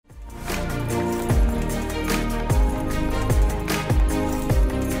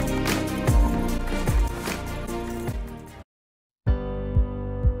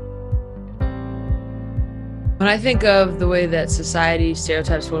When I think of the way that society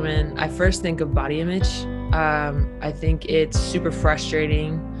stereotypes women, I first think of body image. I think it's super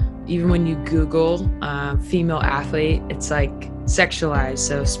frustrating. Even when you Google female athlete, it's like sexualized.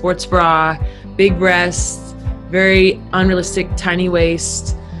 So sports bra, big breasts, very unrealistic tiny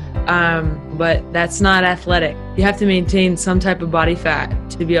waist. But that's not athletic. You have to maintain some type of body fat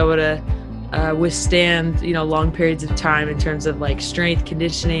to be able to withstand, long periods of time in terms of like strength,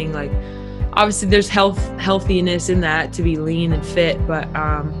 conditioning. Like obviously there's healthiness in that to be lean and fit, but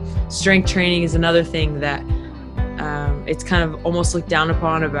strength training is another thing that it's kind of almost looked down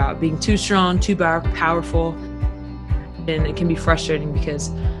upon, about being too strong, too powerful. And it can be frustrating because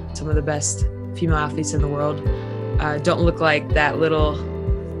some of the best female athletes in the world don't look like that little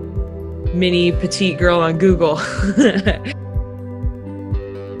mini petite girl on Google.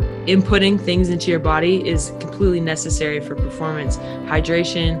 Inputting things into your body is completely necessary for performance,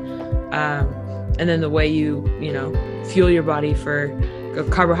 hydration, and then the way you fuel your body for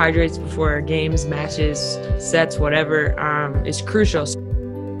carbohydrates before games, matches, sets, whatever, is crucial.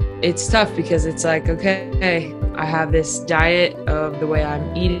 It's tough because it's like, okay, I have this diet of the way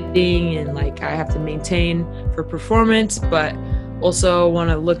I'm eating and like I have to maintain for performance, but also want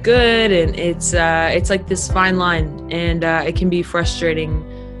to look good, and it's like this fine line, and it can be frustrating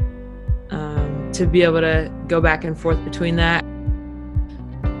to be able to go back and forth between that.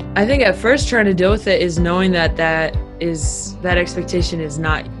 I think at first trying to deal with it is knowing that expectation is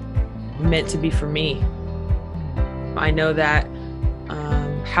not meant to be for me. I know that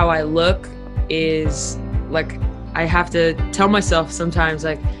how I look is like, I have to tell myself sometimes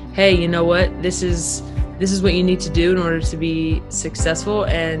like, hey, you know what, this is what you need to do in order to be successful,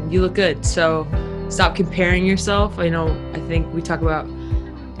 and you look good. So stop comparing yourself. I think we talk about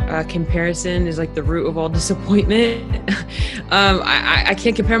comparison is like the root of all disappointment. I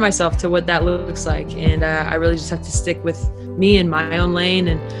can't compare myself to what that looks like, and I really just have to stick with me in my own lane.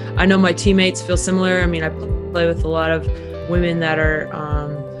 And I know my teammates feel similar. I mean, I play with a lot of women that are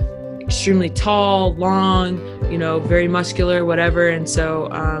extremely tall, long, very muscular, whatever. And so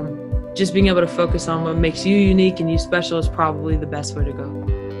just being able to focus on what makes you unique and you special is probably the best way to go.